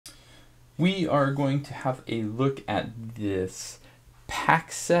we are going to have a look at this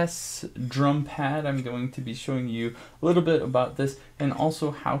Paxcess drum pad. I'm going to be showing you a little bit about this and also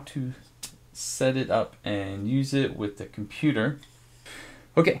how to set it up and use it with the computer.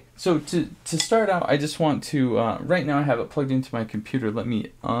 Okay, so to start out, I just want to, right now I have it plugged into my computer. Let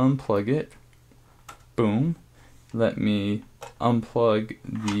me unplug it. Boom. Let me unplug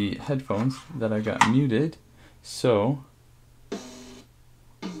the headphones that I got muted. So,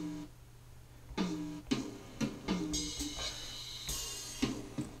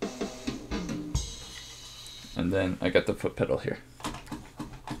 and then I got the foot pedal here.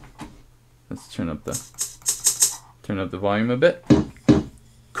 Let's turn up the volume a bit.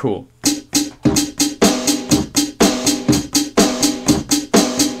 Cool.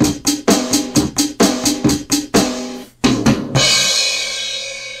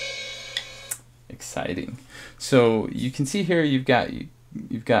 Exciting. So you can see here you've got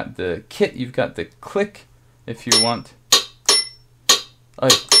the kit, you've got the click if you want. Oh,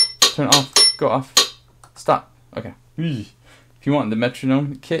 turn off, go off, stop. Okay. If you want the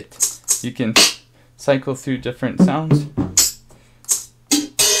metronome kit, you can cycle through different sounds.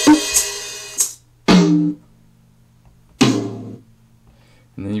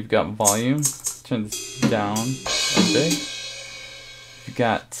 And then you've got volume. Turn this down a bit. You've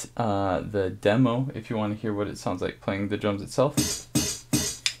got the demo if you want to hear what it sounds like playing the drums itself.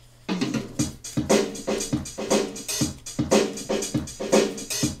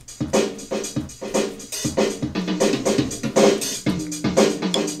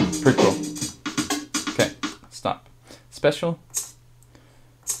 Pretty cool. Okay, stop. Special.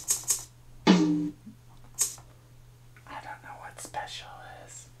 Special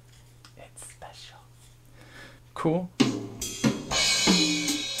is. It's special. Cool.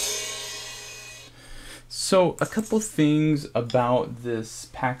 So a couple things about this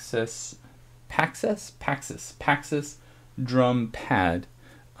Paxcess drum pad.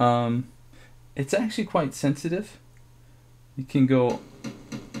 It's actually quite sensitive. You can go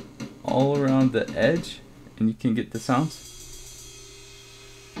all around the edge and you can get the sounds.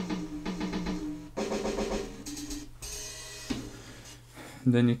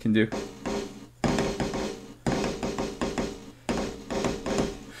 And then you can do.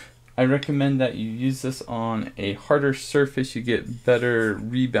 I recommend that you use this on a harder surface. You get better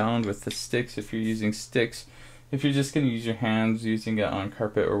rebound with the sticks if you're using sticks. If you're just going to use your hands, using it on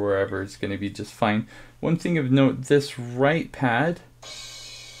carpet or wherever, it's going to be just fine. One thing of note, this right pad,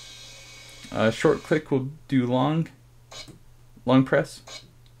 short click will do long press.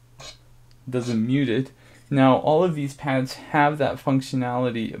 Doesn't mute it. Now, all of these pads have that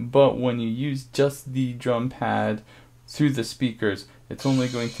functionality, but when you use just the drum pad through the speakers, it's only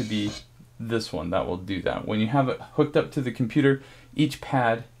going to be this one that will do that. When you have it hooked up to the computer, each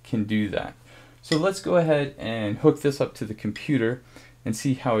pad can do that. So let's go ahead and hook this up to the computer and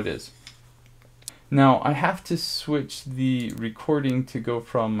see how it is. Now, I have to switch the recording to go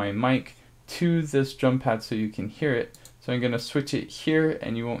from my mic to this drum pad so you can hear it. So I'm going to switch it here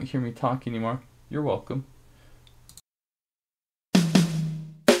and you won't hear me talk anymore. You're welcome.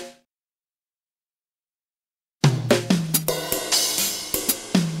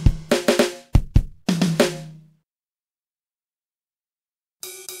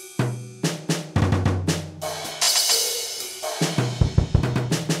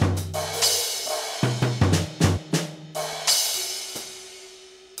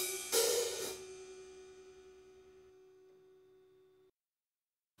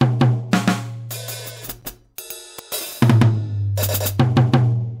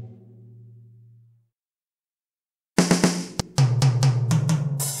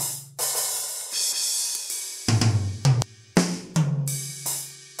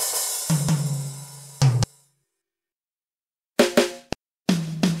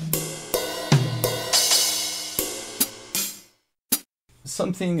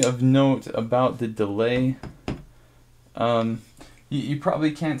 Something of note about the delay, you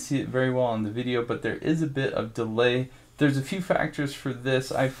probably can't see it very well on the video, but there is a bit of delay. There's a few factors for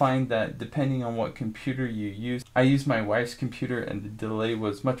this. I find that depending on what computer you use, I used my wife's computer and the delay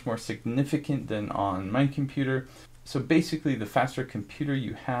was much more significant than on my computer. So basically the faster computer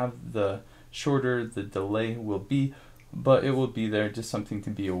you have, the shorter the delay will be, but it will be there, just something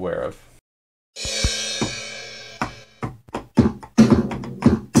to be aware of.